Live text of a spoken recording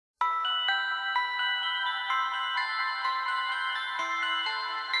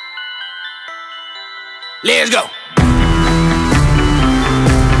Let's go.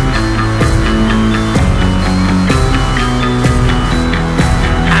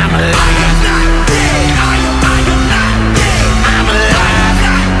 I'm alive.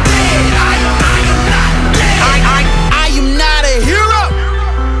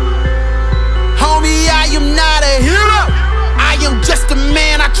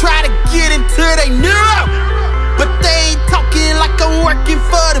 Try to get into they neuro, but they ain't talking like I'm working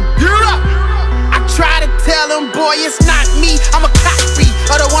for the bureau. I try to tell them, boy, it's not me, I'm a copy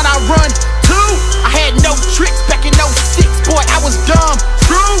of the one I run to. I had no tricks back in '06, boy, I was dumb.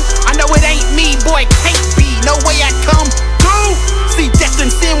 True, I know it ain't me, boy, it can't be, no way I come through. See, death and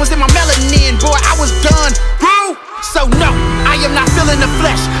sin was in my melanin, boy, I was done through. So no, I am not feeling the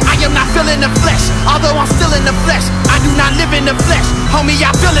flesh, I am not feeling the flesh. Although I'm still in the flesh, I do not live in the flesh. Homie,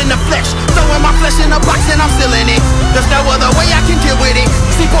 I feel in the flesh, throwing my flesh in a box and I'm still in it. There's no other way I can deal with it.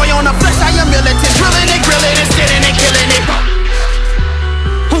 See, boy, on the flesh, I am militant, drilling and grilling and sitting and killing it.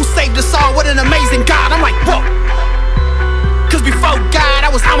 Who saved us all? What an amazing God. I'm like, whoa. Cause before God, I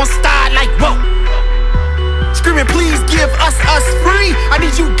was star like, whoa. Screaming, please give us free. I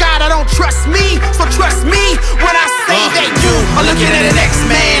need you, God, I don't trust me. So trust me when I say that you are looking at an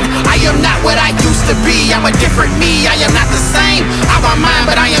X-Man. I am not what I used to be. I'm a different me, I am not the same. I'm my mind,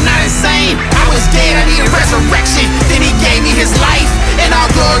 but I am not insane. I was dead, I needed resurrection. Then he gave me his life. And all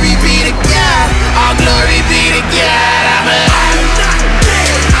glory be to God. All glory be to God. I'm alive.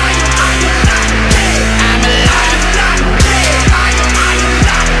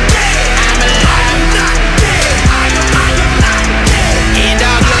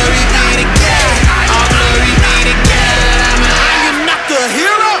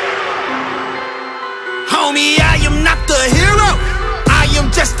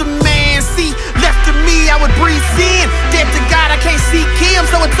 Just a man, see, left to me, I would breathe sin. Dead to God, I can't seek him.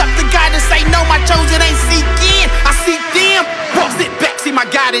 So it's up to God to say, no, my chosen ain't seeking. I seek them. Whoa, sit back, see my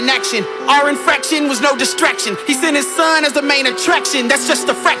God in action. Our infraction was no distraction. He sent his son as the main attraction. That's just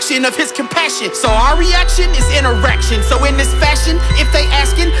a fraction of his compassion. So our reaction is interaction. So in this fashion, if they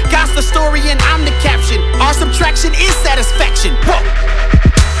asking, God's the story and I'm the caption. Our subtraction is satisfaction. Whoa.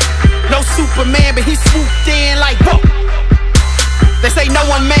 No Superman, but he swooped in like, whoa. They say no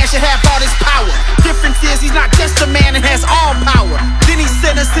one man should have all this power. Difference is he's not just a man and has all power. Then he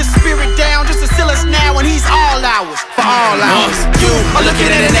sent us his spirit down just to seal us now, and he's all ours, for all hours. You are looking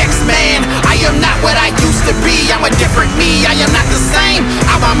at an X-Man. I am not what I used to be. I'm a different me, I am not the same.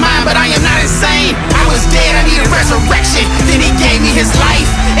 I'm my mind, but I am not insane. I was dead, I needed resurrection. Then he gave me his life.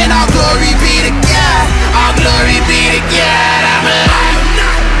 And all glory be to God. All glory be to God. I'm alive.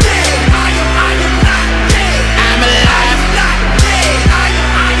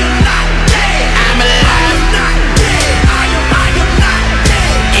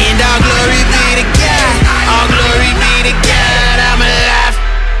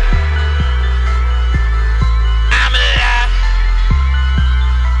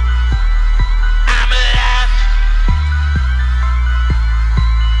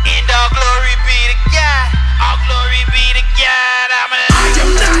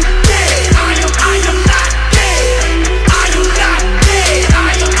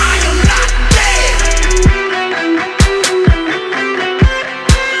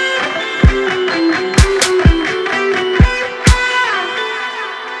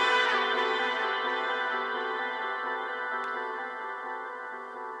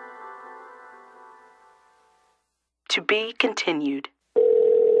 To be continued.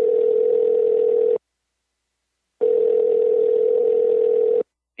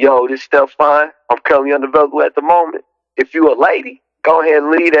 Yo, this stuff fine. I'm currently unavailable at the moment. If you a lady, go ahead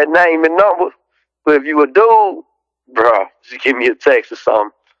and leave that name and number. But if you a dude, bro, just give me a text or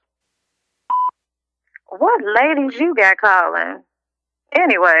something. What ladies you got calling?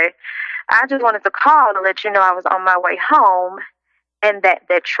 Anyway, I just wanted to call to let you know I was on my way home and that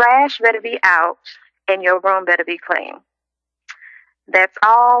the trash better be out and your room better be clean. That's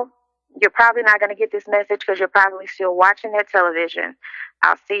all. You're probably not going to get this message because you're probably still watching that television.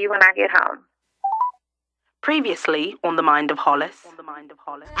 I'll see you when I get home. Previously on The Mind of Hollis.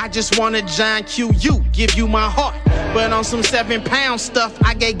 I just wanna John Q you, give you my heart. But on some 7-pound stuff,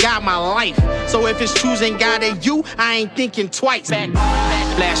 I gave God my life. So if it's choosing God and you, I ain't thinking twice.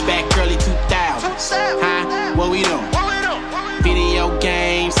 Flashback early 2000s. Huh? What we doing? Video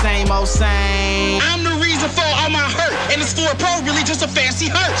games, same old same. I'm the reason for all my hurt, and it's for a pro, really just a fancy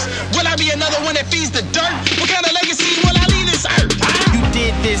hearse. Will I be another one that feeds the dirt? What kind of legacy will I leave this earth? You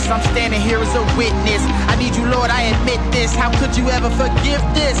did this, I'm standing here as a witness. I need you, Lord, I admit this. How could you ever forgive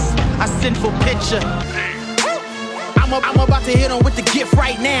this? A sinful picture. I'm about to hit him with the gift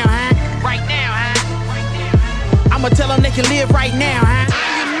right now, huh? Right now, huh? I'ma tell them they can live right now, huh?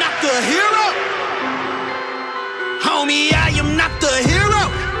 I am not the hero. Homie, I am not the hero.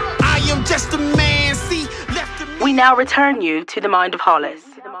 I am just a man, see, left to me. We now return you to the mind of Hollis.